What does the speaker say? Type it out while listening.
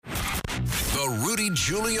The Rudy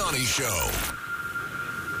Giuliani Show.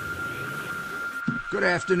 Good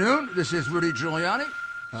afternoon. This is Rudy Giuliani.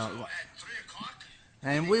 At 3 o'clock.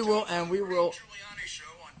 And we will. Giuliani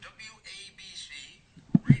Show on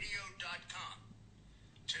WABCRadio.com.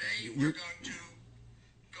 Today we're going to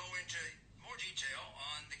go into more detail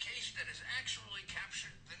on the case that has actually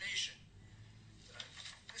captured the nation.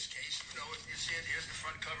 This case, you see it, here's the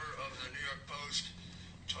front cover of the New York Post,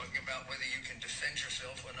 talking about whether you can defend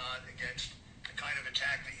yourself or not against the kind of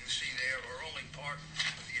attack that you see there, or only part of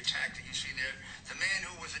the attack that you see there. The man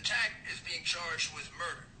who was attacked is being charged with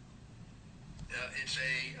murder. It's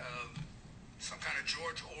some kind of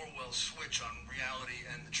George Orwell switch on reality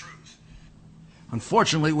and the truth.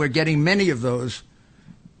 Unfortunately, we're getting many of those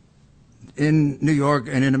in New York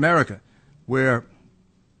and in America, where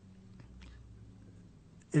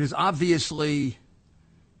it is obviously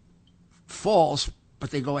false,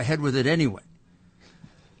 but they go ahead with it anyway.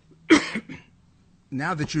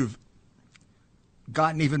 Now that you've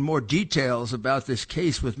gotten even more details about this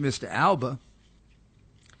case with Mr. Alba,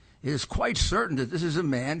 it is quite certain that this is a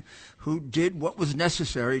man who did what was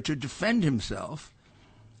necessary to defend himself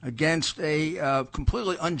against a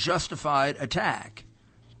completely unjustified attack.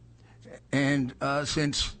 And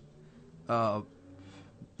since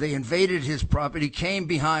they invaded his property, came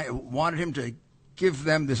behind, wanted him to give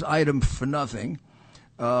them this item for nothing,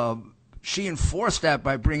 she enforced that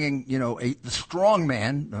by bringing, the strong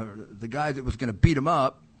man, the guy that was going to beat him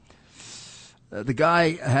up. The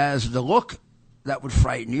guy has the look that would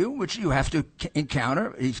frighten you, which you have to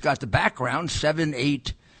encounter. He's got the background, 7,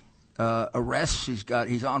 8 arrests.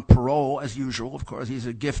 He's on parole as usual. Of course, he's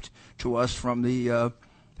a gift to us from the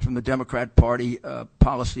Democrat Party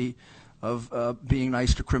policy of being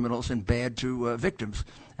nice to criminals and bad to victims.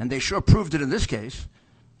 And they sure proved it in this case.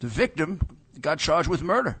 The victim got charged with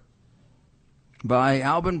murder by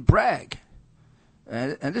Alvin Bragg.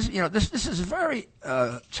 And this is a very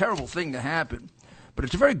terrible thing to happen. But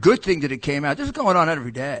it's a very good thing that it came out. This is going on every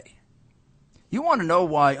day. You want to know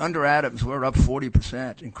why under Adams we're up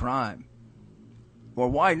 40% in crime, or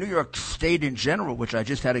why New York State in general, which I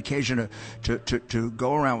just had occasion to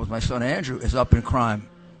go around with my son Andrew, is up in crime.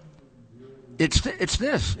 It's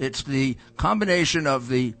this. It's the combination of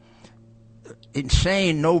the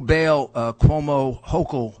insane no bail Cuomo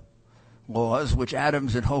Hochul laws, which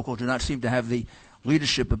Adams and Hochul do not seem to have the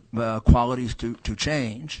leadership qualities to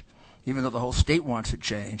change, even though the whole state wants it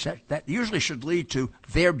changed. That usually should lead to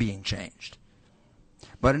their being changed.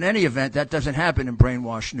 But in any event, that doesn't happen in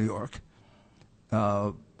brainwashed New York,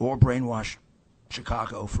 or brainwashed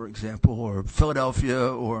Chicago, for example, or Philadelphia,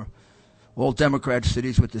 or all Democrat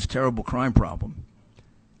cities with this terrible crime problem.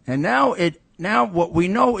 And now what we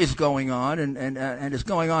know is going on, and is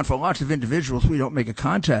going on for lots of individuals we don't make a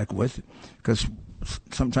contact with, because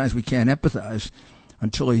sometimes we can't empathize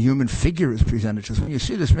until a human figure is presented to us. When you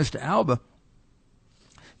see this Mr. Alba,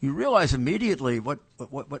 you realize immediately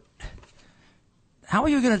how are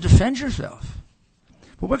you going to defend yourself?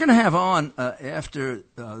 Well, we're going to have on after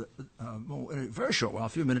in a very short while, a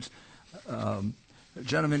few minutes, a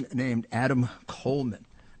gentleman named Adam Coleman.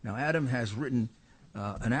 Now, Adam has written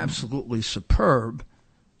an absolutely superb,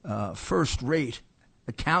 first-rate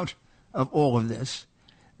account of all of this,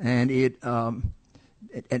 and it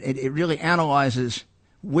really analyzes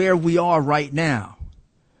where we are right now.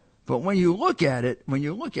 But when you look at it, I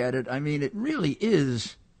mean, it really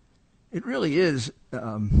is. I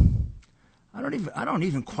don't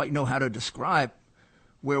even quite know how to describe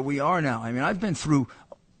where we are now. I mean, I've been through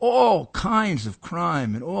all kinds of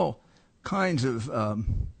crime and all kinds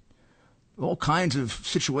of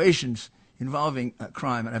situations involving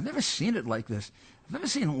crime, and I've never seen it like this. I've never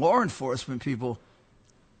seen law enforcement people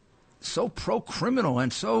so pro-criminal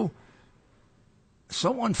and so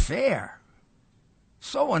unfair.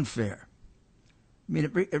 So unfair. I mean,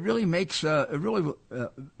 it really makes no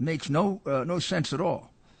sense at all.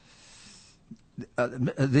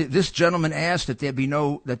 This gentleman asked that there be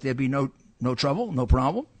no trouble, no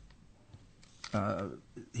problem.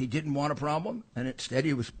 He didn't want a problem, and instead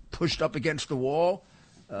he was pushed up against the wall,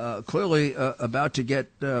 clearly about to get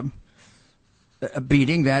a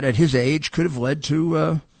beating that at his age could have led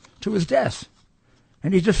to his death.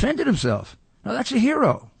 And he defended himself. Now, that's a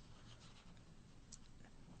hero.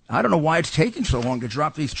 I don't know why it's taking so long to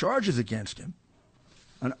drop these charges against him.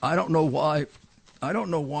 And I don't know why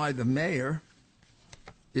the mayor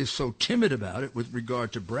is so timid about it with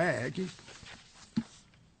regard to Bragg.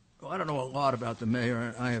 Well, I don't know a lot about the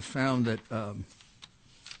mayor. I have found that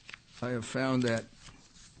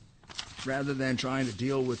rather than trying to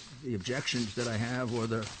deal with the objections that I have or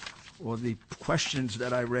the questions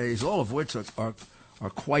that I raise, all of which are are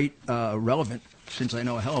quite relevant, since I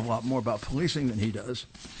know a hell of a lot more about policing than he does,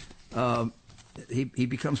 he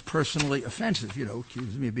becomes personally offensive.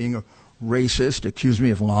 Accuses me of being a racist, accused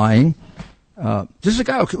me of lying. This is a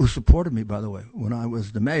guy who supported me, by the way, when I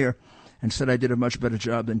was the mayor, and said I did a much better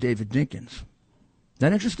job than David Dinkins. Isn't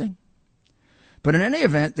that interesting? But in any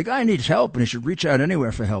event, the guy needs help, and he should reach out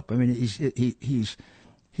anywhere for help. I mean,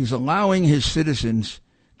 he's allowing his citizens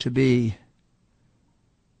to be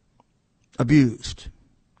abused,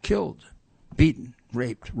 killed, beaten,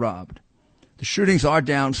 raped, robbed. The shootings are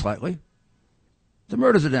down slightly. The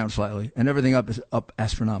murders are down slightly, and everything is up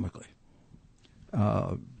astronomically.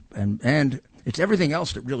 And it's everything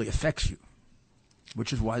else that really affects you,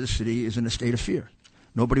 which is why the city is in a state of fear.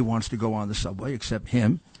 Nobody wants to go on the subway except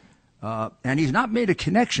him. And he's not made a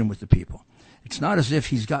connection with the people. It's not as if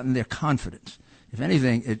he's gotten their confidence. If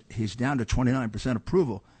anything, he's down to 29%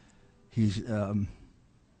 approval. If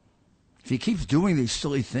he keeps doing these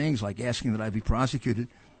silly things like asking that I be prosecuted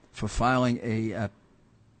for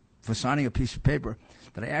for signing a piece of paper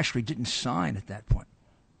that I actually didn't sign at that point.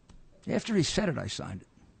 After he said it, I signed it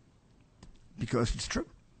because it's true.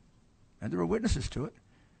 And there are witnesses to it.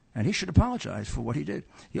 And he should apologize for what he did.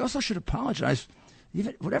 He also should apologize,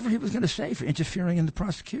 even whatever he was going to say, for interfering in the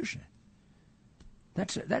prosecution.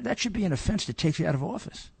 That should be an offense that takes you out of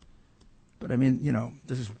office. But I mean,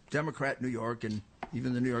 this is Democrat New York, and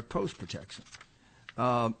even the New York Post protects him.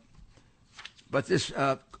 But this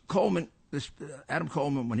Coleman, Adam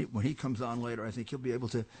Coleman, when he comes on later, I think he'll be able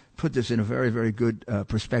to put this in a very, very good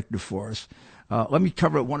perspective for us. Let me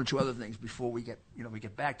cover one or two other things before we get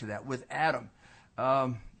back to that with Adam.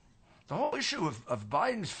 The whole issue of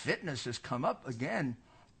Biden's fitness has come up again,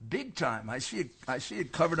 big time. I see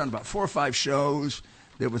it covered on about 4 or 5 shows.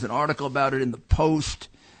 There was an article about it in the Post.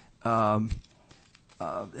 But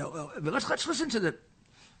let's listen to the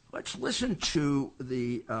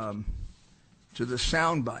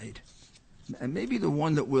soundbite, and maybe the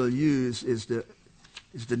one that we'll use is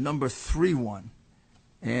the number 3 one,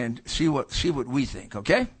 and see what we think.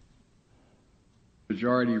 Okay.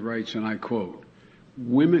 Majority writes, and I quote,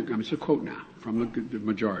 "Women." It's a quote now from the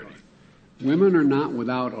majority. "Women are not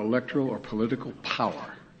without electoral or political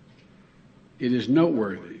power. It is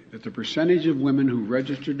noteworthy that the percentage of women who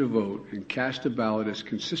register to vote and cast a ballot is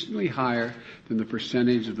consistently higher than the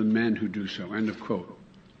percentage of the men who do so." End of quote.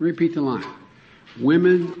 Repeat the line.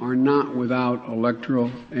 Women are not without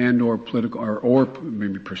electoral and or political, or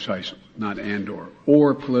maybe precise, not and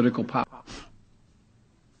or political power.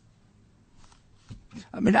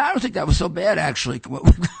 I mean, I don't think that was so bad, actually,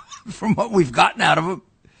 from what we've gotten out of him.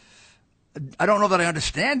 I don't know that I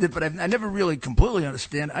understand it, but I never really completely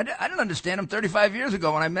understand. I didn't understand him 35 years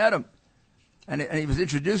ago when I met him. And he was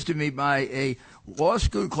introduced to me by a law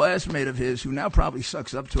school classmate of his who now probably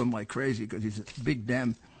sucks up to him like crazy because he's a big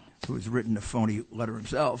Dem who has written a phony letter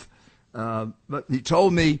himself. But he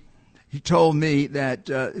told me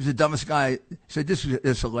that he's the dumbest guy. He said, this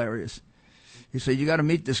is hilarious. He said, you got to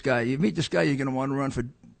meet this guy. You meet this guy, you're going to want to run for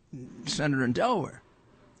senator in Delaware.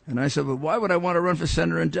 And I said, well, why would I want to run for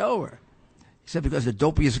senator in Delaware? He said, because the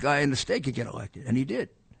dopiest guy in the state could get elected. And he did.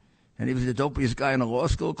 And he was the dopiest guy in a law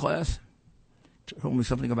school class. Told me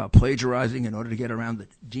something about plagiarizing in order to get around the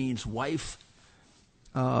dean's wife.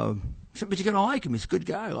 Said, but you're going to like him. He's a good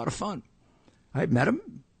guy, a lot of fun. I met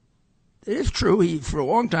him. It is true. For a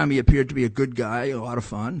long time, he appeared to be a good guy, a lot of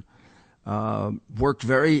fun. Worked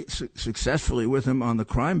very successfully with him on the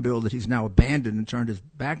crime bill that he's now abandoned and turned his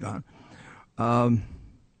back on.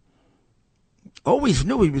 Always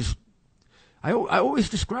knew he was. I always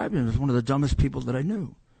described him as one of the dumbest people that I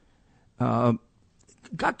knew.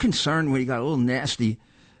 Got concerned when he got a little nasty.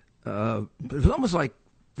 But it was almost like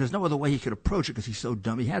there's no other way he could approach it because he's so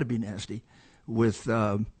dumb. He had to be nasty with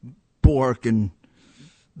Bork and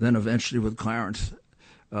then eventually with Clarence.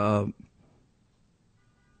 But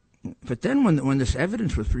then when this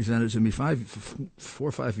evidence was presented to me 4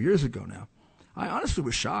 or 5 years ago now, I honestly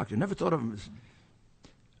was shocked. I never thought of him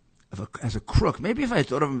as a crook. Maybe if I had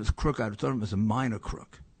thought of him as a crook, I'd have thought of him as a minor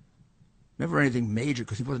crook. Never anything major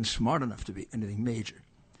because he wasn't smart enough to be anything major.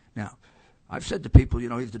 Now, I've said to people,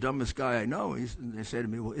 he's the dumbest guy I know. And they say to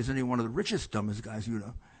me, well, isn't he one of the richest, dumbest guys you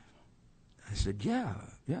know? I said, yeah,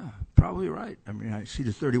 probably right. I mean, I see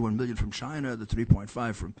the 31 million from China, the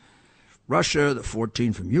 3.5 from Russia, the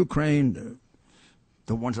 14 from Ukraine,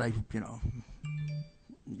 the ones you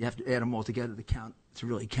have to add them all together to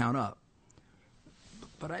really count up.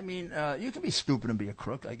 But I mean, you can be stupid and be a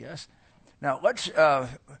crook, I guess. Now let's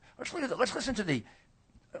listen to the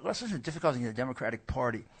difficulty in the Democratic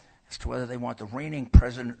Party as to whether they want the reigning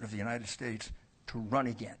president of the United States to run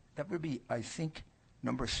again. That would be, I think,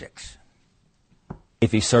 number 6.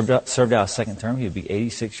 If he served out a second term, he would be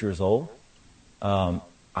 86 years old. I'm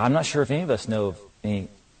not sure if any of us know of any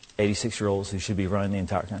 86-year-olds who should be running the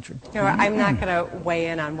entire country. You know, I'm not going to weigh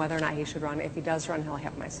in on whether or not he should run. If he does run, he'll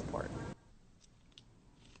have my support.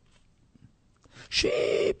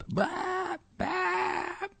 Sheep, blah, blah,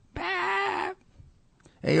 blah.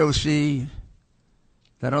 AOC,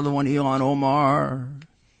 that other one, Ilhan Omar,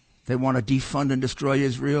 they want to defund and destroy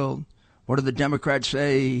Israel. What do the Democrats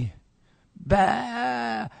say?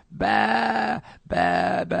 Baa, baa,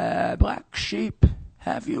 baa, baa, black sheep,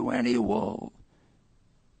 have you any wool?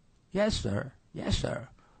 Yes, sir. Yes, sir.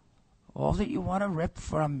 All that you want to rip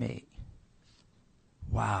from me.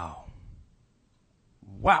 Wow.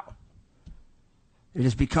 Wow. It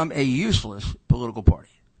has become a useless political party.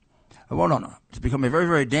 Well, no. It's become a very,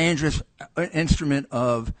 very dangerous instrument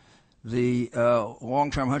of the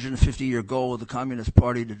long-term 150-year goal of the Communist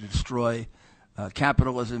Party to destroy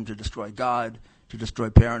capitalism, to destroy God, to destroy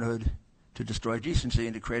parenthood, to destroy decency,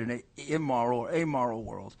 and to create an immoral or amoral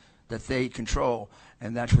world that they control.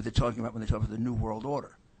 And that's what they're talking about when they talk about the New World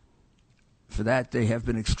Order. For that, they have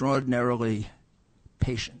been extraordinarily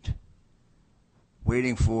patient,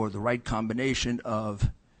 waiting for the right combination of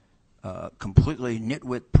completely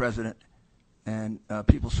nitwit president and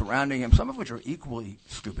people surrounding him, some of which are equally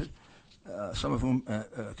stupid, some of whom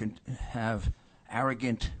can have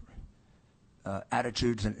arrogant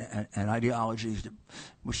attitudes and ideologies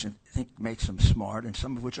which I think makes them smart, and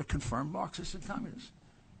some of which are confirmed Marxists and communists.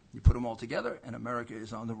 You put them all together, and America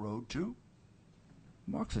is on the road to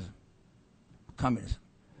Marxism, communism.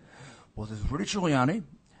 Well, this is Rudy Giuliani.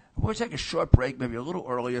 We'll take a short break, maybe a little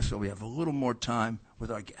earlier, so we have a little more time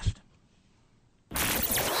with our guest.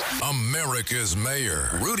 America's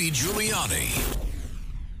Mayor, Rudy Giuliani.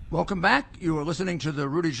 Welcome back. You are listening to the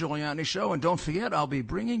Rudy Giuliani Show, and don't forget, I'll be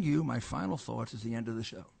bringing you my final thoughts at the end of the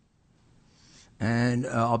show. And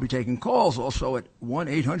I'll be taking calls also at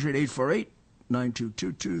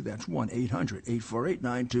 1-800-848-9222. That's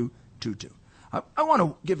 1-800-848-9222. I want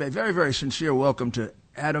to give a very, very sincere welcome to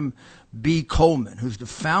Adam B. Coleman, who's the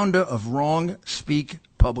founder of Wrong Speak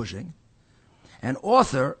Publishing and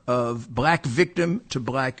author of Black Victim to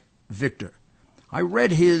Black Victor. I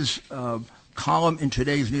read his column in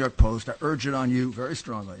today's New York Post. I urge it on you very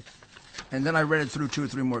strongly. And then I read it through 2 or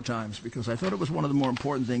 3 more times because I thought it was one of the more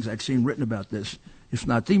important things I'd seen written about this, if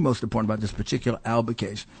not the most important about this particular Alba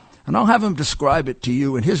case. And I'll have him describe it to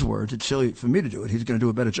you in his words. It's silly for me to do it. He's going to do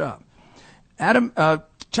a better job. Adam,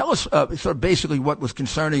 tell us sort of basically what was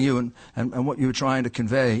concerning you and what you were trying to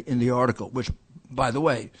convey in the article, which, by the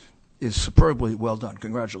way, is superbly well done.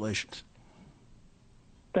 Congratulations.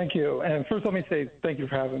 Thank you. And first, let me say thank you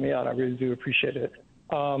for having me on. I really do appreciate it.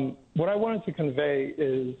 What I wanted to convey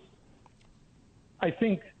is I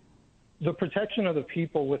think the protection of the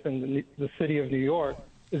people within the city of New York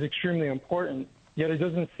is extremely important, yet it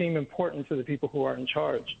doesn't seem important to the people who are in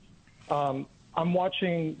charge. I'm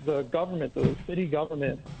watching the government, the city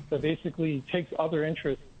government, that basically takes other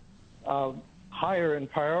interests higher in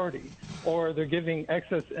priority, or they're giving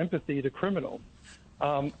excess empathy to criminals.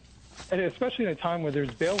 And especially in a time where there's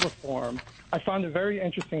bail reform, I found it very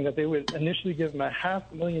interesting that they would initially give him a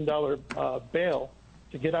 $500,000 bail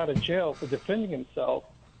to get out of jail for defending himself,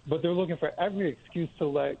 but they're looking for every excuse to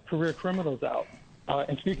let career criminals out.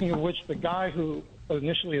 And speaking of which, the guy who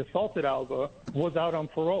initially assaulted Alba was out on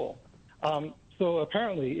parole. So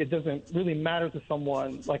apparently it doesn't really matter to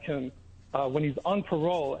someone like him when he's on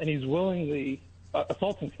parole and he's willingly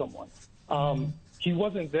assaulting someone. He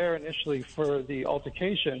wasn't there initially for the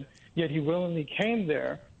altercation, yet he willingly came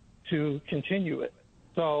there to continue it.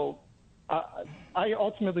 So I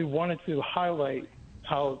ultimately wanted to highlight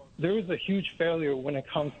how there is a huge failure when it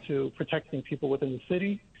comes to protecting people within the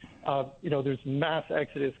city. There's mass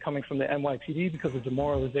exodus coming from the NYPD because of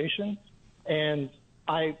demoralization. And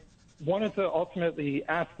I wanted to ultimately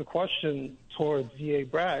ask the question towards DA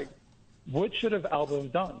Bragg, what should have Alba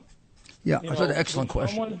done? Yeah, that's an excellent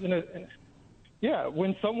question.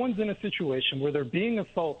 When someone's in a situation where they're being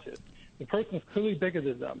assaulted, the person's clearly bigger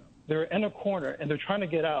than them, they're in a corner and they're trying to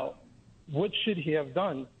get out, what should he have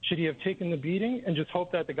done? Should he have taken the beating and just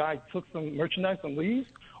hoped that the guy took some merchandise and leaves?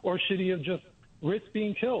 Or should he have just risked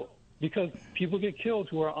being killed? Because people get killed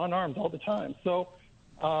who are unarmed all the time. So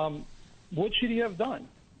what should he have done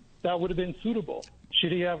that would have been suitable?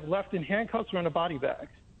 Should he have left in handcuffs or in a body bag?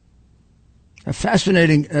 That's a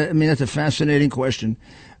fascinating question.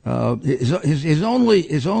 His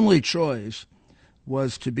only choice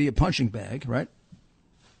was to be a punching bag, right?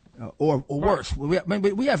 Or worse.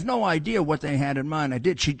 We have no idea what they had in mind.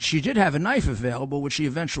 She did have a knife available, which she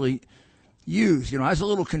eventually used. I was a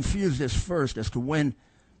little confused at first as to when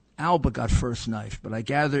Alba got first knifed, but I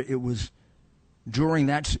gather it was during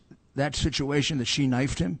that situation that she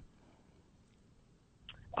knifed him.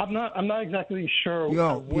 I'm not exactly sure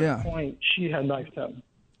at what point she had knifed him.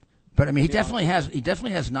 But I mean, he definitely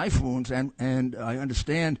has knife wounds, and I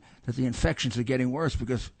understand that the infections are getting worse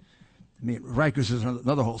because, I mean, Rikers is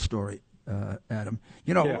another whole story, Adam.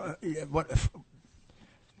 You know,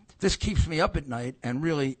 this keeps me up at night, and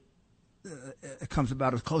really, it comes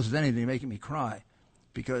about as close as anything to making me cry,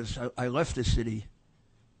 because I left this city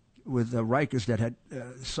with Rikers that had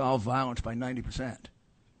solved violence by 90%,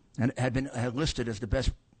 and had listed as the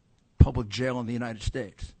best public jail in the United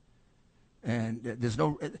States. And there's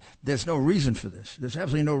no reason for this. There's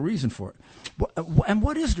absolutely no reason for it. And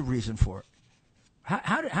what is the reason for it?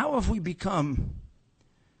 How have we become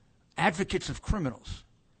advocates of criminals?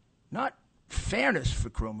 Not fairness for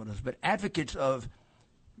criminals, but advocates of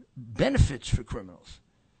benefits for criminals.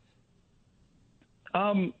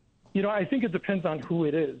 I think it depends on who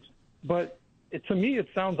it is. But to me, it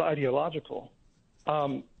sounds ideological.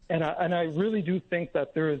 And I really do think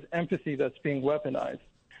that there is empathy that's being weaponized.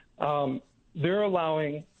 They're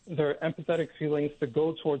allowing their empathetic feelings to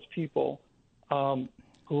go towards people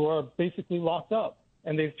who are basically locked up.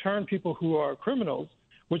 And they've turned people who are criminals,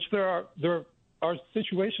 which there are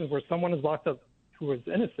situations where someone is locked up who is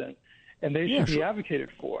innocent, and they should be advocated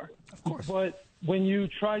for. Of course. But when you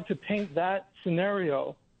try to paint that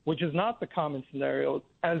scenario, which is not the common scenario,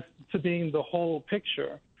 as to being the whole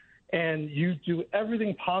picture, and you do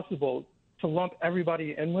everything possible to lump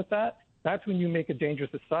everybody in with that, that's when you make a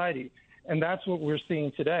dangerous society. And that's what we're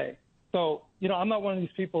seeing today. So, I'm not one of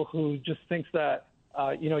these people who just thinks that,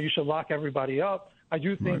 you should lock everybody up. I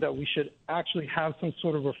do think that we should actually have some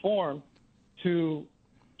sort of reform to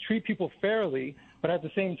treat people fairly, but at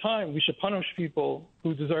the same time, we should punish people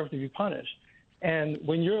who deserve to be punished. And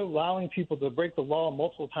when you're allowing people to break the law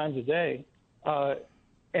multiple times a day,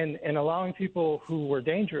 and allowing people who were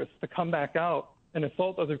dangerous to come back out and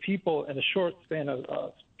assault other people in a short span of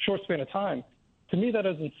time, to me, that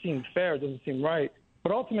doesn't seem fair, doesn't seem right.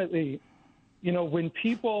 But ultimately, when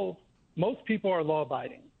most people are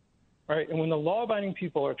law-abiding, right? And when the law-abiding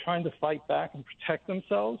people are trying to fight back and protect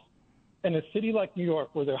themselves, in a city like New York,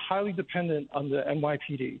 where they're highly dependent on the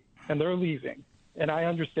NYPD, and they're leaving, and I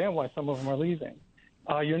understand why some of them are leaving,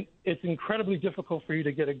 it's incredibly difficult for you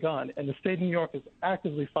to get a gun. And the state of New York is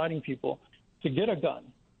actively fighting people to get a gun.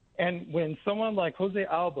 And when someone like Jose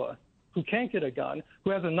Alba, who can't get a gun, who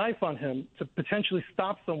has a knife on him to potentially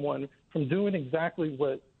stop someone from doing exactly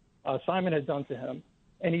what Simon had done to him,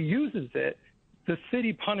 and he uses it, the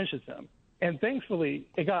city punishes him. And thankfully,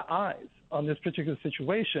 it got eyes on this particular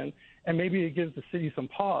situation, and maybe it gives the city some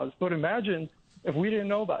pause. But imagine if we didn't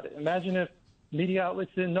know about it. Imagine if media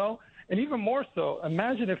outlets didn't know. And even more so,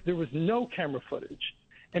 imagine if there was no camera footage.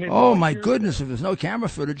 And oh, my goodness, if there's no camera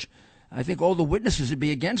footage, I think all the witnesses would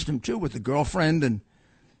be against him, too, with the girlfriend. And,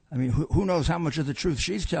 I mean, who knows how much of the truth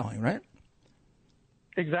she's telling, right?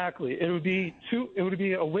 Exactly. It would be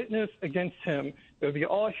a witness against him. It would be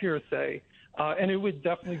all hearsay. And it would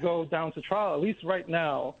definitely go down to trial. At least right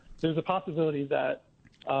now, there's a possibility that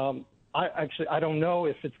I don't know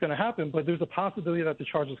if it's going to happen, but there's a possibility that the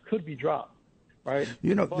charges could be dropped. Right.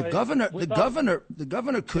 The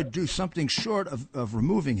governor could do something short of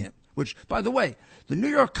removing him, which, by the way, the New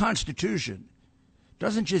York Constitution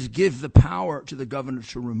doesn't just give the power to the governor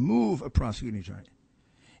to remove a prosecuting attorney.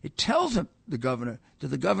 It tells the governor that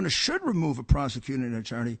the governor should remove a prosecuting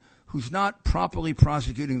attorney who's not properly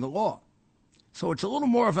prosecuting the law. So it's a little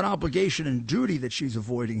more of an obligation and duty that she's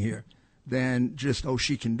avoiding here than just,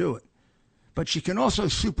 she can do it. But she can also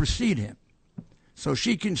supersede him. So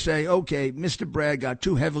she can say, okay, Mr. Bragg got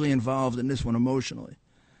too heavily involved in this one emotionally.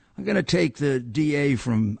 I'm going to take the DA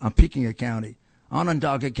from Picking County,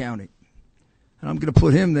 Onondaga County, and I'm going to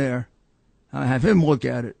put him there. I'll have him look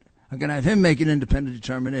at it. I'm going to have him make an independent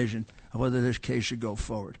determination of whether this case should go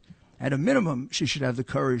forward. At a minimum, she should have the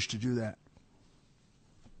courage to do that.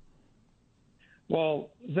 Well,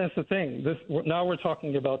 that's the thing. Now we're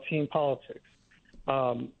talking about team politics.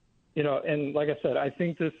 And like I said, I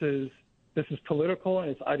think this is political and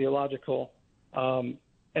it's ideological.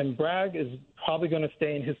 And Bragg is probably going to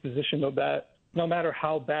stay in his position no matter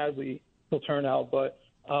how badly he'll turn out. But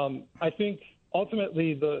I think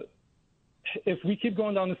ultimately if we keep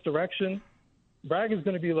going down this direction, Bragg is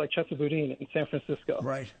going to be like Chesa Boudin in San Francisco.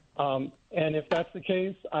 Right. And if that's the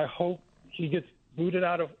case, I hope he gets booted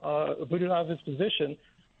out of his position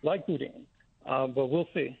like Boudin. But we'll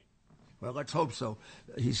see. Well, let's hope so.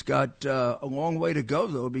 He's got a long way to go,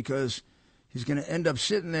 though, because he's going to end up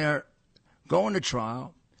sitting there going to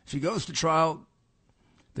trial. If he goes to trial,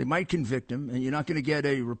 They might convict him, and you're not going to get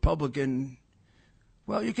a Republican.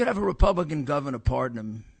 Well, you could have a Republican governor pardon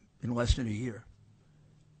him in less than a year.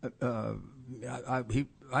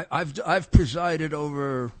 I've presided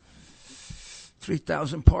over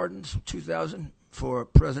 3,000 pardons, 2,000 for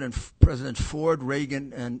Presidents Ford,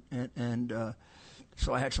 Reagan, and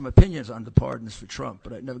so I had some opinions on the pardons for Trump,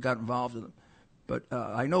 but I never got involved in them. But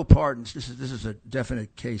I know pardons. This is a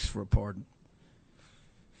definite case for a pardon.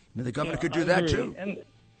 I mean, the governor could do that too. And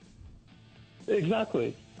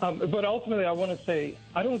exactly. But ultimately, I want to say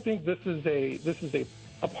I don't think this is a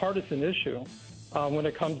partisan issue when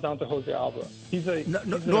it comes down to Jose Alba.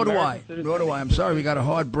 Nor do I. I'm sorry, we got a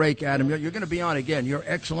hard break, Adam. You're going to be on again. You're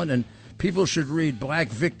excellent, and people should read Black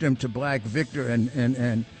Victim to Black Victor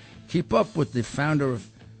and keep up with the founder of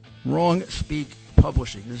Wrong Speak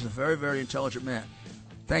Publishing. This is a very, very intelligent man.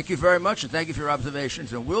 Thank you very much, and thank you for your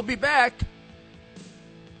observations. And we'll be back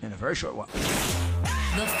in a very short while.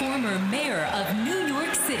 The former mayor of New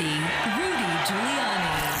York City, Rudy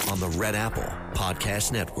Giuliani. On the Red Apple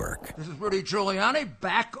Podcast Network. This is Rudy Giuliani,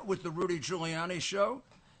 back with the Rudy Giuliani Show.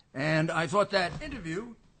 And I thought that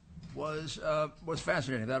interview was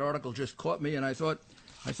fascinating. That article just caught me, and I thought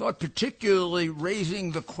particularly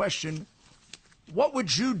raising the question, what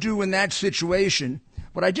would you do in that situation?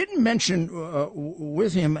 What I didn't mention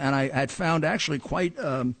with him, and I had found actually quite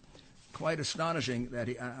astonishing, that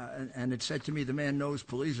he and it said to me the man knows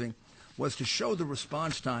policing, was to show the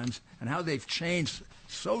response times and how they've changed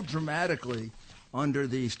so dramatically under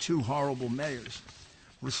these two horrible mayors.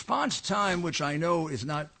 Response time, which I know is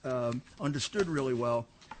not understood really well,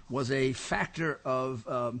 was a factor of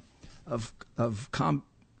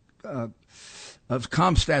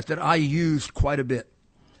CompStat that I used quite a bit.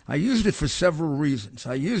 I used it for several reasons.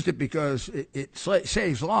 I used it because it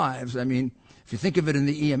saves lives. I mean, if you think of it in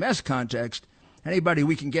the EMS context, anybody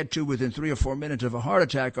we can get to within 3 or 4 minutes of a heart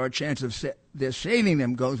attack, our chance of they're saving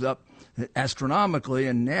them goes up astronomically,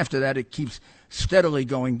 and after that it keeps steadily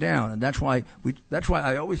going down. And that's why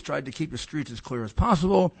I always tried to keep the streets as clear as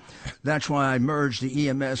possible. That's why I merged the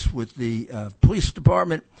EMS with the police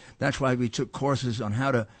department. That's why we took courses on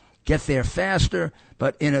how to get there faster.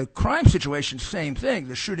 But in a crime situation, same thing.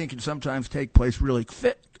 The shooting can sometimes take place really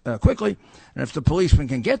quickly, and if the policeman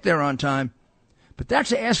can get there on time, but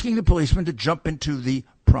that's asking the policeman to jump into the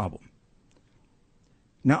problem.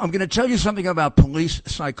 Now, I'm going to tell you something about police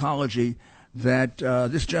psychology that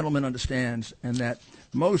this gentleman understands, and that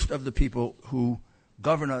most of the people who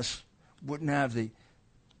govern us wouldn't have the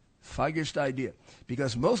foggiest idea.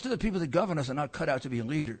 Because most of the people that govern us are not cut out to be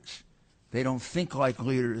leaders. They don't think like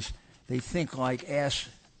leaders. They think like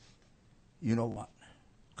you know what.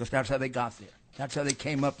 Because that's how they got there. That's how they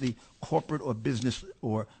came up the corporate or business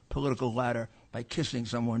or political ladder, by kissing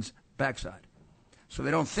someone's backside. So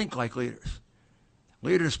they don't think like leaders.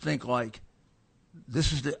 Leaders think like,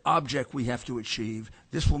 this is the object we have to achieve.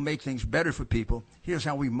 This will make things better for people. Here's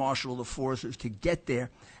how we marshal the forces to get there.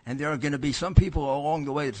 And there are going to be some people along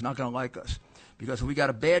the way that's not going to like us. Because if we got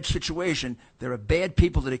a bad situation, there are bad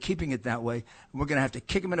people that are keeping it that way. And we're going to have to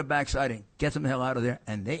kick them in the backside and get them the hell out of there.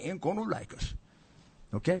 And they ain't going to like us.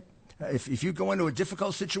 Okay? If you go into a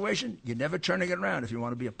difficult situation, you're never turning it around if you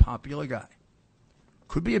want to be a popular guy.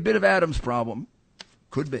 Could be a bit of Adam's problem.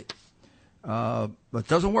 Could be. But it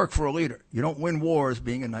doesn't work for a leader. You don't win wars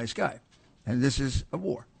being a nice guy. And this is a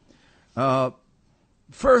war.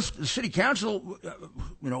 First, the city council,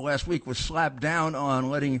 last week was slapped down on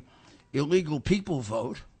letting illegal people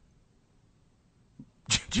vote.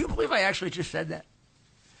 Do you believe I actually just said that?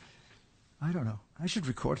 I don't know. I should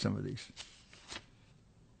record some of these.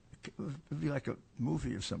 It would be like a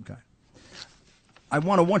movie of some kind. I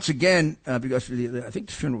want to once again, because I think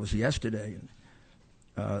the funeral was yesterday,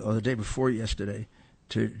 or the day before yesterday,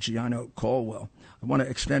 to Gianno Caldwell. I want to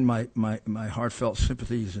extend my heartfelt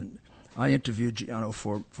sympathies. And I interviewed Gianno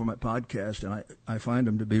for my podcast, and I find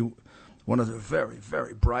him to be one of the very,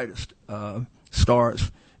 very brightest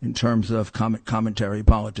stars in terms of commentary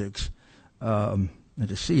politics. And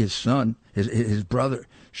to see his son, his brother,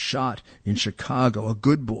 shot in Chicago, a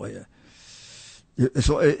good boy.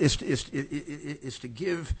 So it's to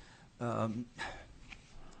give, I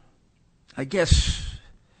guess,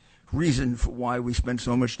 reason for why we spend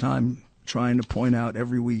so much time trying to point out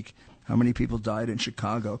every week how many people died in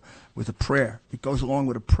Chicago with a prayer. It goes along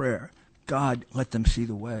with a prayer. God, let them see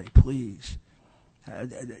the way, please.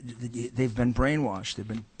 They've been brainwashed.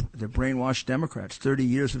 They're brainwashed Democrats. 30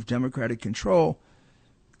 years of Democratic control,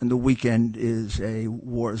 and the weekend is a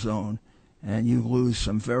war zone, and you lose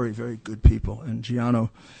some very, very good people. And Gianno,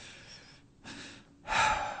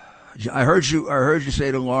 I heard you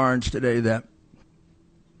say to Lawrence today that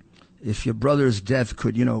if your brother's death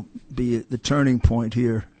could, be the turning point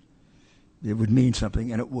here, it would mean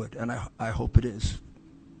something, and it would. And I hope it is.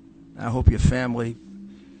 I hope your family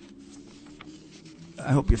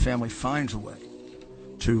finds a way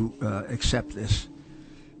to accept this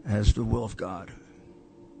as the will of God.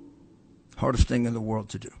 Hardest thing in the world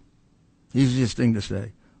to do. Easiest thing to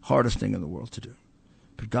say. Hardest thing in the world to do.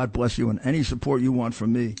 But God bless you, and any support you want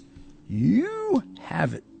from me, you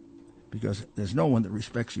have it. Because there's no one that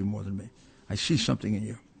respects you more than me. I see something in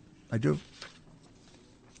you. I do.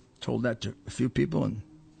 Told that to a few people, and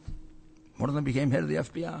one of them became head of the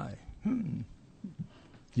FBI.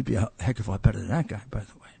 You'd be a heck of a lot better than that guy, by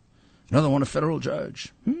the way. Another one, a federal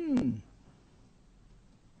judge. Another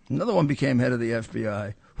one became head of the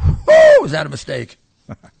FBI. Whoo! Was that a mistake?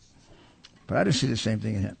 But I didn't see the same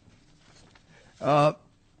thing in him.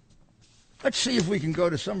 Let's see if we can go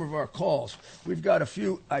to some of our calls. We've got a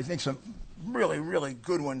few, I think, some really, really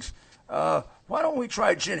good ones. Why don't we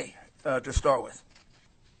try Ginny to start with?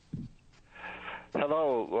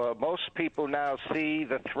 Hello. Most people now see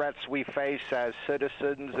the threats we face as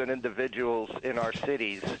citizens and individuals in our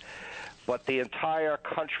cities, but the entire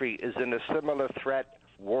country is in a similar threat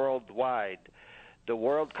worldwide. The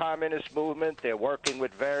World Communist Movement, they're working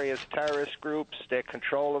with various terrorist groups, their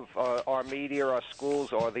control of our media, our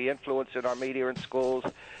schools, or the influence in our media and schools.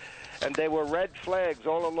 And there were red flags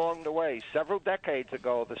all along the way. Several decades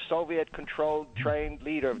ago, the Soviet-controlled, trained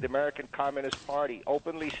leader of the American Communist Party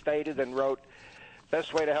openly stated and wrote,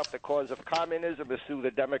 "Best way to help the cause of communism is through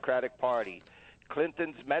the Democratic Party."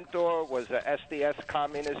 Clinton's mentor was an SDS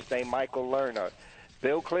communist named Michael Lerner.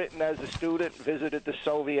 Bill Clinton, as a student, visited the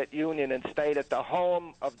Soviet Union and stayed at the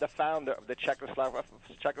home of the founder of the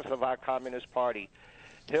Czechoslovak Communist Party.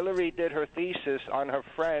 Hillary did her thesis on her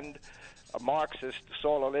friend, a Marxist,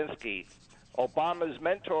 Saul Alinsky. Obama's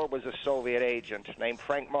mentor was a Soviet agent named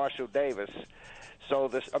Frank Marshall Davis. So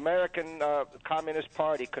this American Communist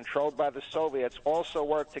Party, controlled by the Soviets, also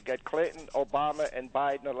worked to get Clinton, Obama, and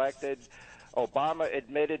Biden elected. Obama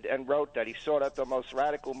admitted and wrote that he sought out the most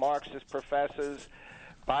radical Marxist professors.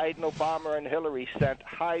 Biden, Obama, and Hillary sent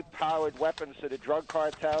high-powered weapons to the drug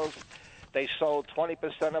cartels. They sold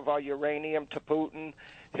 20% of our uranium to Putin.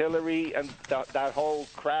 Hillary and that whole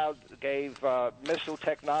crowd gave missile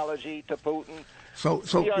technology to Putin. So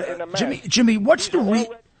Jimmy, what's the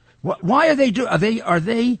why are they do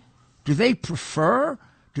they prefer?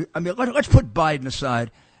 Let's put Biden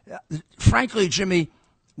aside. Frankly, Jimmy,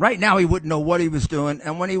 right now he wouldn't know what he was doing,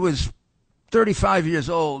 and when he was 35 years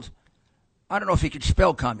old, I don't know if he could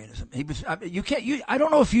spell communism. He was. I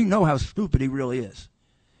don't know if you know how stupid he really is.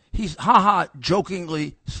 He's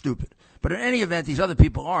jokingly stupid. But in any event, these other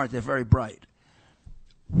people aren't. They're very bright.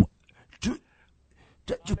 Do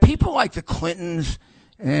people like the Clintons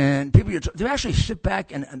and people do actually sit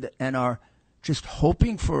back and are just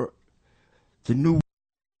hoping for the new?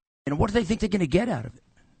 And what do they think they're going to get out of it?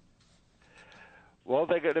 Well,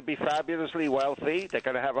 they're going to be fabulously wealthy. They're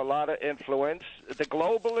going to have a lot of influence. The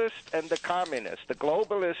globalists and the communists. The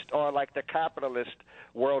globalists are like the capitalist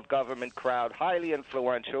world government crowd, highly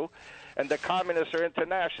influential, and the communists are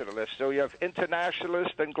internationalists. So you have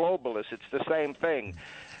internationalists and globalists. It's the same thing.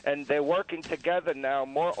 And they're working together now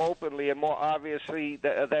more openly and more obviously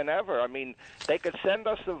than ever. I mean, they could send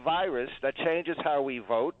us a virus that changes how we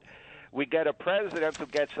vote. We get a president who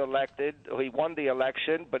gets elected. He won the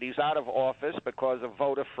election, but he's out of office because of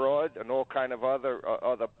voter fraud and all kind of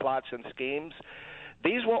other plots and schemes.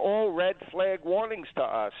 These were all red flag warnings to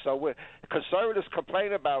us. So conservatives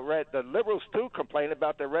complain about the liberals too complain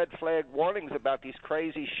about the red flag warnings about these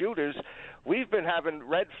crazy shooters. We've been having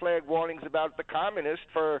red flag warnings about the communists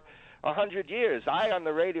for 100 years. I, on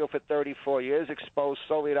the radio for 34 years, exposed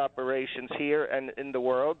Soviet operations here and in the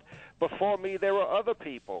world. Before me, there were other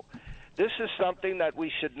people. This is something that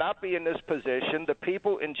we should not be in this position. The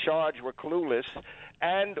people in charge were clueless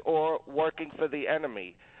and or working for the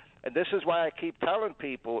enemy. And this is why I keep telling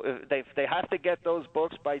people they have to get those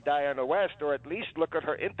books by Diana West or at least look at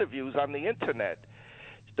her interviews on the Internet.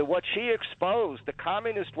 What she exposed, the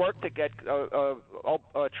communists worked to get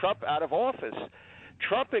Trump out of office.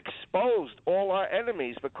 Trump exposed all our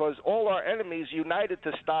enemies because all our enemies united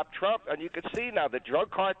to stop Trump. And you can see now the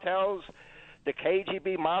drug cartels, the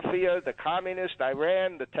KGB mafia, the communists,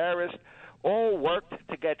 Iran, the terrorists, all worked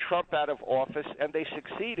to get Trump out of office, and they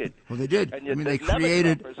succeeded. Well, they did. And they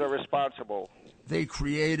created. Trumpers are responsible. They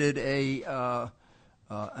created an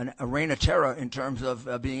reign of terror in terms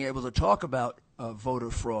of being able to talk about voter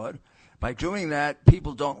fraud. By doing that,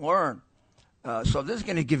 people don't learn. So this is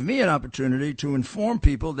going to give me an opportunity to inform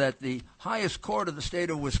people that the highest court of the state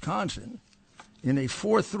of Wisconsin, in a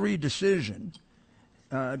 4-3 decision,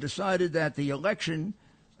 decided that the election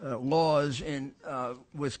laws in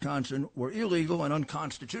Wisconsin were illegal and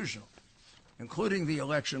unconstitutional, including the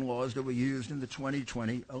election laws that were used in the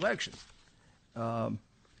 2020 election.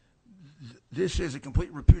 This is a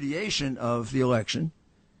complete repudiation of the election.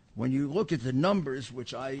 When you look at the numbers,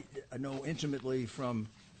 which I know intimately from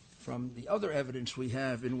the other evidence we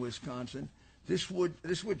have in Wisconsin, this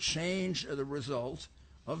would change the result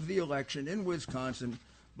of the election in Wisconsin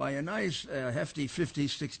by a nice hefty 50,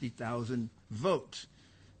 60,000 votes.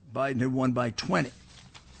 Biden had won by 20.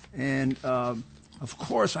 And, of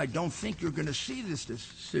course, I don't think you're going to see this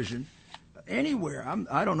decision anywhere.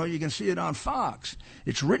 I don't know. You can see it on Fox.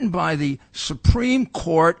 It's written by the Supreme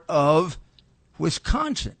Court of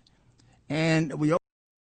Wisconsin. And we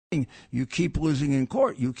always you keep losing in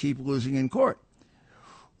court. You keep losing in court.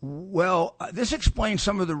 Well, this explains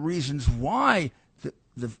some of the reasons why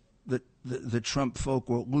the Trump folk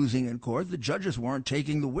were losing in court. The judges weren't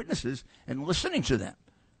taking the witnesses and listening to them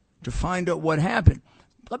to find out what happened.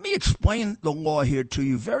 Let me explain the law here to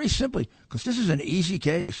you very simply, because this is an easy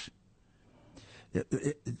case.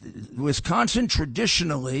 Wisconsin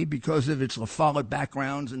traditionally, because of its La Follette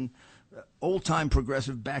backgrounds and old-time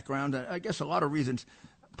progressive background, I guess a lot of reasons,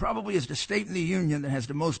 probably is the state in the union that has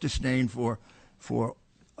the most disdain for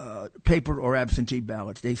paper or absentee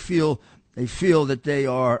ballots. They feel that they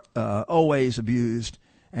are always abused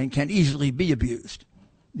and can easily be abused.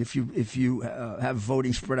 If you have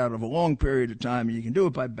voting spread out over a long period of time, and you can do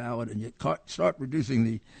it by ballot, and you start reducing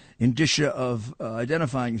the indicia of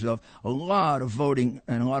identifying yourself, a lot of voting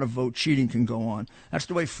and a lot of vote cheating can go on. That's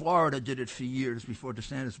the way Florida did it for years before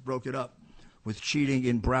DeSantis broke it up with cheating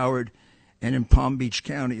in Broward and in Palm Beach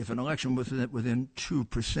County. If an election was within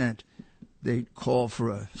 2%, they'd call for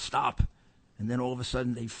a stop, and then all of a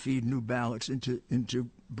sudden they feed new ballots into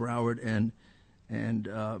Broward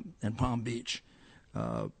and Palm Beach.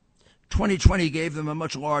 2020 gave them a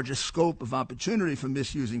much larger scope of opportunity for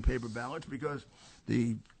misusing paper ballots, because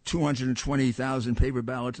the 220,000 paper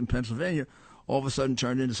ballots in Pennsylvania all of a sudden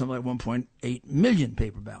turned into something like 1.8 million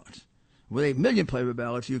paper ballots. With 8 million paper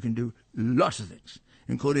ballots, you can do lots of things,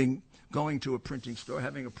 including going to a printing store,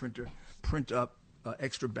 having a printer print up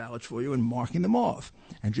extra ballots for you and marking them off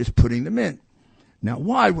and just putting them in. Now,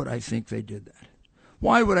 why would I think they did that?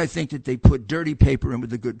 Why would I think that they put dirty paper in with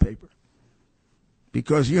the good paper?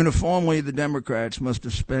 Because uniformly the Democrats must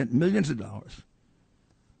have spent millions of dollars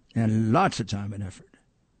and lots of time and effort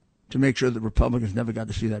to make sure the Republicans never got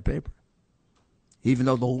to see that paper, even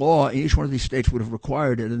though the law in each one of these states would have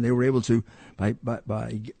required it, and they were able to, by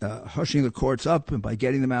hushing the courts up and by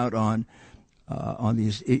getting them out on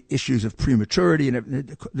these issues of prematurity,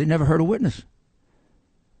 and they never heard a witness.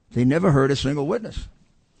 They never heard a single witness.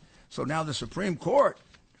 So now the Supreme Court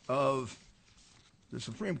of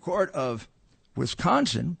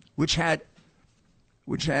Wisconsin, which had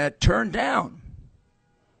turned down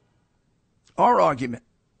our argument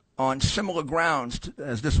on similar grounds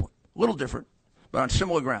as this one, a little different, but on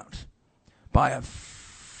similar grounds, by a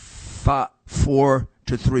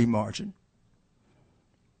 4-3 margin,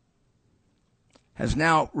 has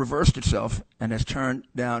now reversed itself and has turned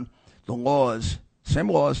down the laws, same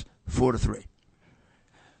laws, 4-3.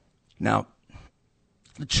 Now,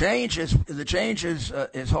 the change is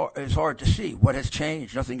hard to see. What has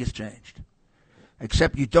changed? Nothing has changed,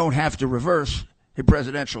 except you don't have to reverse a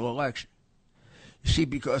presidential election. You see,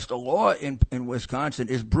 because the law in Wisconsin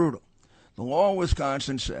is brutal. The law in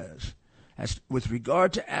Wisconsin says, with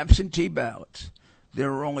regard to absentee ballots,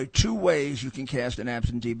 there are only two ways you can cast an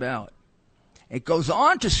absentee ballot. It goes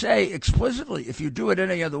on to say explicitly, if you do it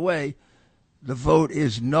any other way, the vote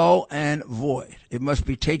is null and void. It must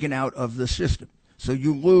be taken out of the system. So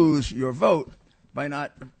you lose your vote by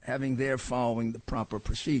not having their following the proper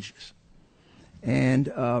procedures. And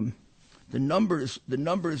the numbers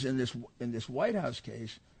in this White House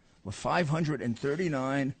case were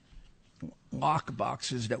 539 lock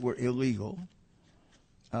boxes that were illegal.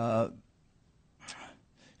 The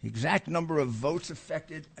exact number of votes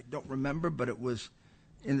affected, I don't remember, but it was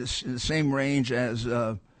in the same range as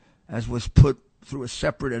was put through a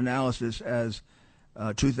separate analysis as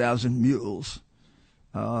 2,000 mules.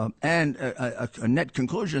 And a net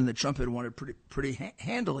conclusion that Trump had won pretty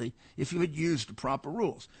handily if you had used the proper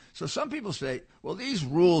rules. So some people say, well, these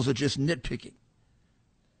rules are just nitpicking.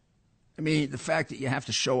 I mean, the fact that you have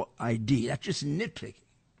to show ID, that's just nitpicking.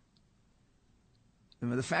 I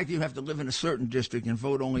mean, the fact that you have to live in a certain district and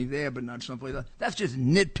vote only there but not someplace else, that's just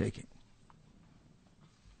nitpicking.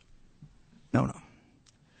 No.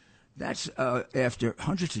 That's after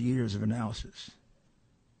hundreds of years of analysis.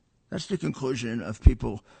 That's the conclusion of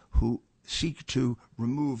people who seek to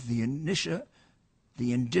remove the indicia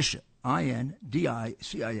the indicia,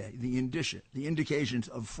 INDICIA, the indicia, the indications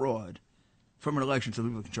of fraud from an election so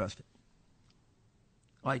people can trust it.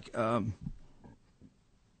 Like the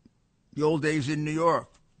old days in New York,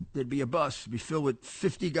 there'd be a bus, it'd be filled with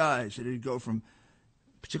 50 guys, and it'd go from,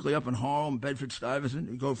 particularly up in Harlem, Bedford-Stuyvesant,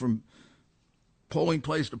 it'd go from polling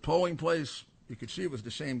place to polling place. You could see it was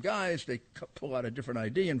the same guys. They pull out a different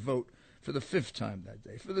ID and vote for the 5th time that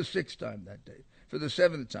day, for the 6th time that day, for the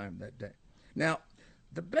 7th time that day. Now,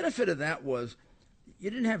 the benefit of that was you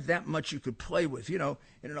didn't have that much you could play with. You know,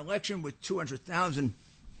 in an election with 200,000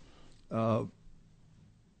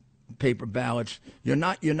 paper ballots, you're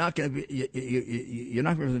not going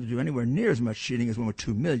to do anywhere near as much cheating as one with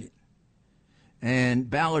 2 million. And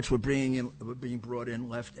ballots were being brought in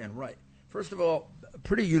left and right. First of all,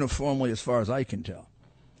 pretty uniformly as far as I can tell,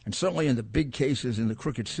 and certainly in the big cases in the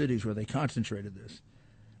crooked cities where they concentrated this,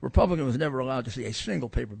 Republican was never allowed to see a single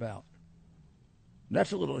paper ballot.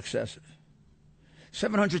 That's a little excessive.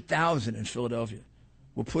 700,000 in Philadelphia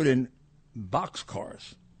were put in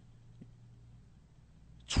boxcars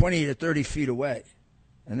 20 to 30 feet away,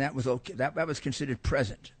 and that was okay. That was considered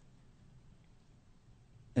present.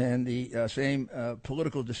 And the same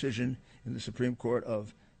political decision in the Supreme Court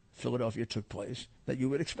of Philadelphia took place that you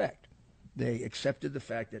would expect. They accepted the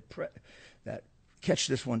fact that that catch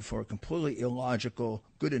this one for a completely illogical,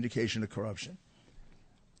 good indication of corruption.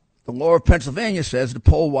 The law of Pennsylvania says the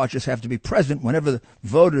poll watchers have to be present whenever the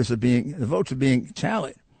votes are being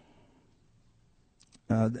tallied.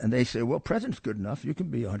 And they say, well, present's good enough. You can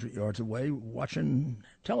be 100 yards away watching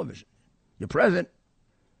television. You're present.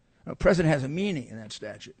 Now, present has a meaning in that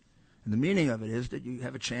statute. And the meaning of it is that you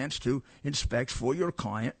have a chance to inspect for your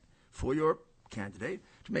client, for your candidate,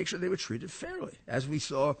 to make sure they were treated fairly, as we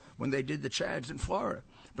saw when they did the Chads in Florida.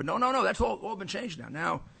 But no, that's all been changed now.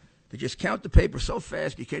 Now, they just count the paper so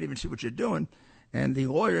fast you can't even see what you're doing. And the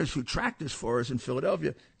lawyers who tracked this for us in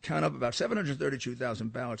Philadelphia count up about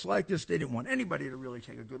 732,000 ballots like this. They didn't want anybody to really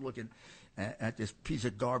take a good look at this piece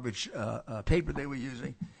of garbage paper they were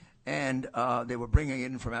using. And they were bringing it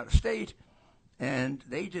in from out of state. And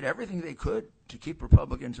they did everything they could to keep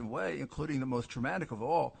Republicans away, including the most traumatic of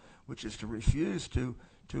all, which is to refuse to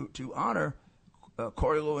honor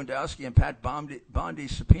Corey Lewandowski and Pat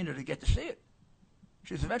Bondi's subpoena to get to see it.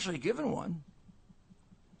 She was eventually given one.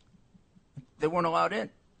 They weren't allowed in.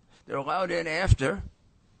 They're allowed in after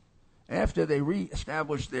they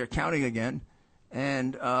reestablished their counting again,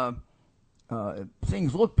 and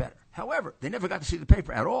things look better. However, they never got to see the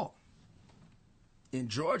paper at all. In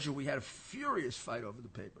Georgia, we had a furious fight over the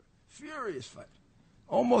paper. Furious fight.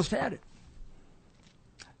 Almost had it.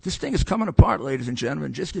 This thing is coming apart, ladies and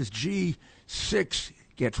gentlemen, just as G6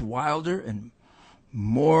 gets wilder and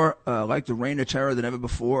more like the reign of terror than ever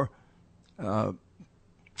before. The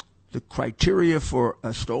criteria for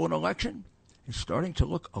a stolen election is starting to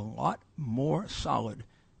look a lot more solid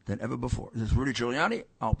than ever before. This is Rudy Giuliani.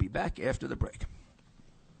 I'll be back after the break.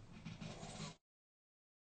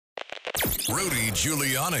 Rudy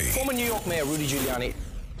Giuliani. Former New York Mayor Rudy Giuliani.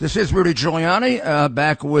 This is Rudy Giuliani,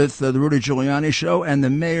 back with the Rudy Giuliani Show and the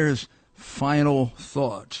mayor's final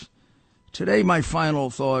thoughts. Today, my final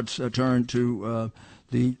thoughts turn to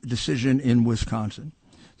the decision in Wisconsin.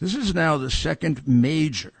 This is now the second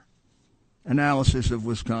major analysis of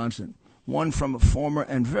Wisconsin, one from a former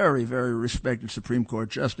and very, very respected Supreme Court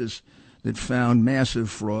justice that found massive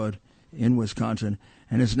fraud in Wisconsin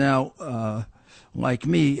and is now, like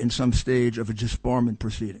me, in some stage of a disbarment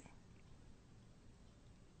proceeding.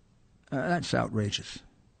 That's outrageous.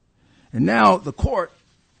 And now the court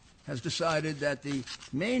has decided that the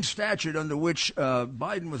main statute under which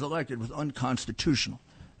Biden was elected was unconstitutional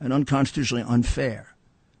and unconstitutionally unfair.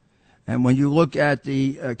 And when you look at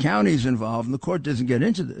the counties involved, and the court doesn't get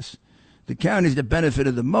into this, the counties that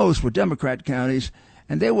benefited the most were Democrat counties,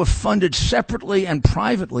 and they were funded separately and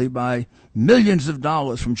privately by millions of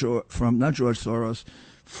dollars from not George Soros,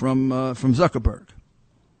 from Zuckerberg.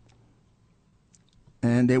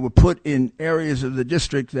 And they were put in areas of the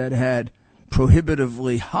district that had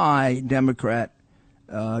prohibitively high Democrat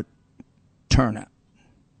turnout.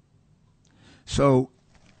 So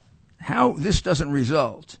how this doesn't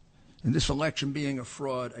result in this election being a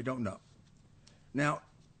fraud, I don't know. Now,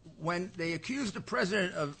 when they accused the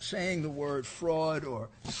president of saying the word fraud or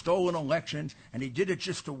stolen election, and he did it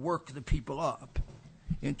just to work the people up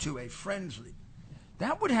into a frenzy,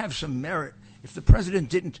 that would have some merit if the president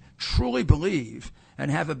didn't truly believe and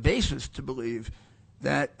have a basis to believe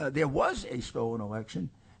that there was a stolen election,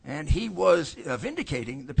 and he was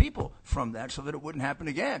vindicating the people from that so that it wouldn't happen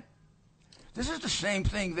again. This is the same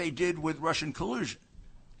thing they did with Russian collusion,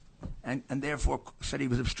 and therefore said he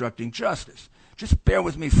was obstructing justice. Just bear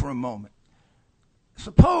with me for a moment.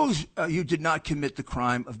 Suppose you did not commit the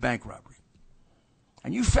crime of bank robbery,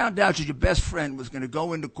 and you found out that your best friend was going to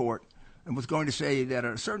go into court and was going to say that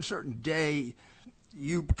on a certain day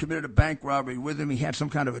you committed a bank robbery with him. He had some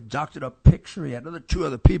kind of a doctored-up picture. He had two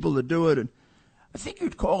other people to do it, and I think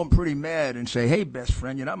you'd call him pretty mad and say, hey, best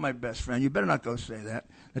friend, you're not my best friend. You better not go say that.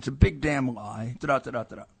 That's a big damn lie.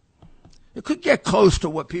 Da-da-da-da-da-da. It could get close to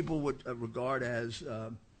what people would regard as,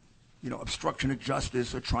 obstruction of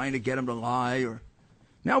justice or trying to get him to lie. Or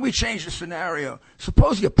now we change the scenario.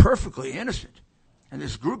 Suppose you're perfectly innocent, and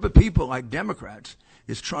this group of people like Democrats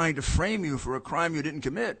is trying to frame you for a crime you didn't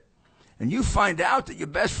commit, and you find out that your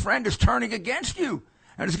best friend is turning against you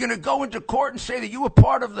and is going to go into court and say that you were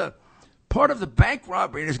part of the bank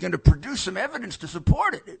robbery and is going to produce some evidence to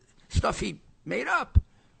support it, stuff he made up.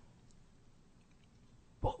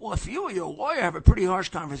 Well, if you or your lawyer have a pretty harsh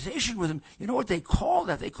conversation with him, you know what they call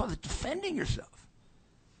that? They call it defending yourself.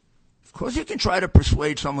 Of course you can try to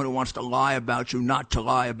persuade someone who wants to lie about you not to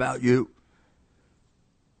lie about you.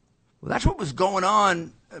 Well, that's what was going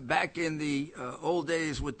on back in the old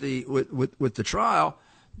days with the trial.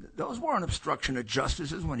 Those weren't obstruction of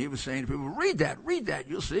justices when he was saying to people, read that,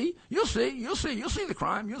 you'll see the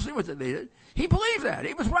crime, you'll see what they did. He believed that.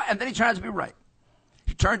 He was right, and then he tried to be right.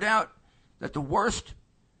 It turned out that the worst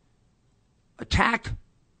attack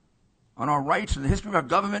on our rights in the history of our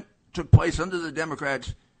government took place under the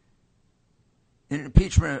Democrats in an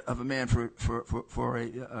impeachment of a man for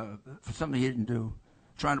something he didn't do,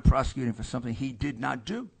 trying to prosecute him for something he did not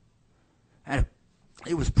do. And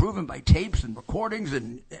it was proven by tapes and recordings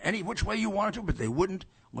and any which way you wanted to, but they wouldn't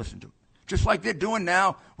listen to it. Just like they're doing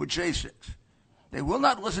now with J6. They will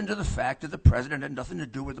not listen to the fact that the president had nothing to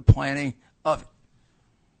do with the planning of it.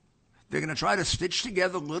 They're going to try to stitch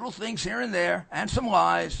together little things here and there and some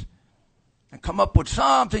lies and come up with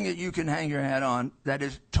something that you can hang your hat on that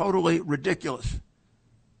is totally ridiculous.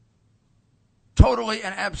 Totally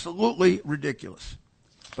and absolutely ridiculous.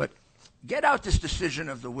 But get out this decision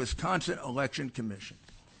of the Wisconsin Election Commission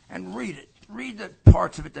and read it. Read the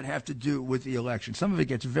parts of it that have to do with the election. Some of it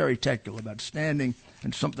gets very technical about standing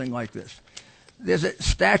and something like this. There's a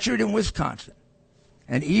statute in Wisconsin,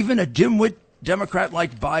 and even a dimwit Democrat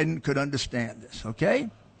like Biden could understand this, okay?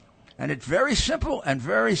 And it's very simple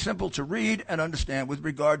to read and understand with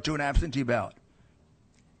regard to an absentee ballot.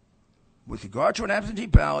 With regard to an absentee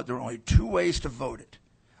ballot, there are only two ways to vote it.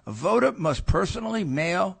 A voter must personally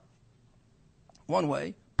mail, one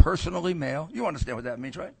way, personally mail. You understand what that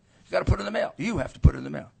means, right? You got to put it in the mail. You have to put it in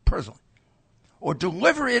the mail, personally. Or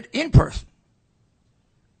deliver it in person.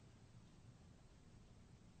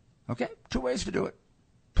 Okay? Two ways to do it.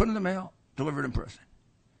 Put it in the mail, deliver it in person.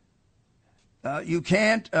 You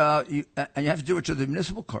can't, and you have to do it to the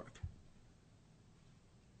municipal clerk.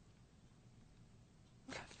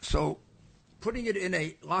 So putting it in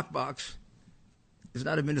a lockbox is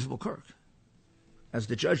not a municipal clerk. As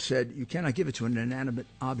the judge said, you cannot give it to an inanimate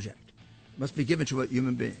object. It must be given to a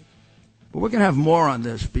human being. But we're going to have more on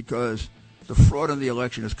this because the fraud in the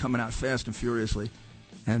election is coming out fast and furiously,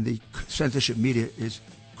 and the censorship media is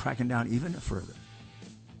cracking down even further.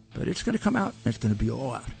 But it's going to come out, and it's going to be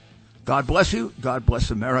all out. God bless you. God bless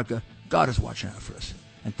America. God is watching out for us.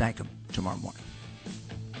 And thank him tomorrow morning.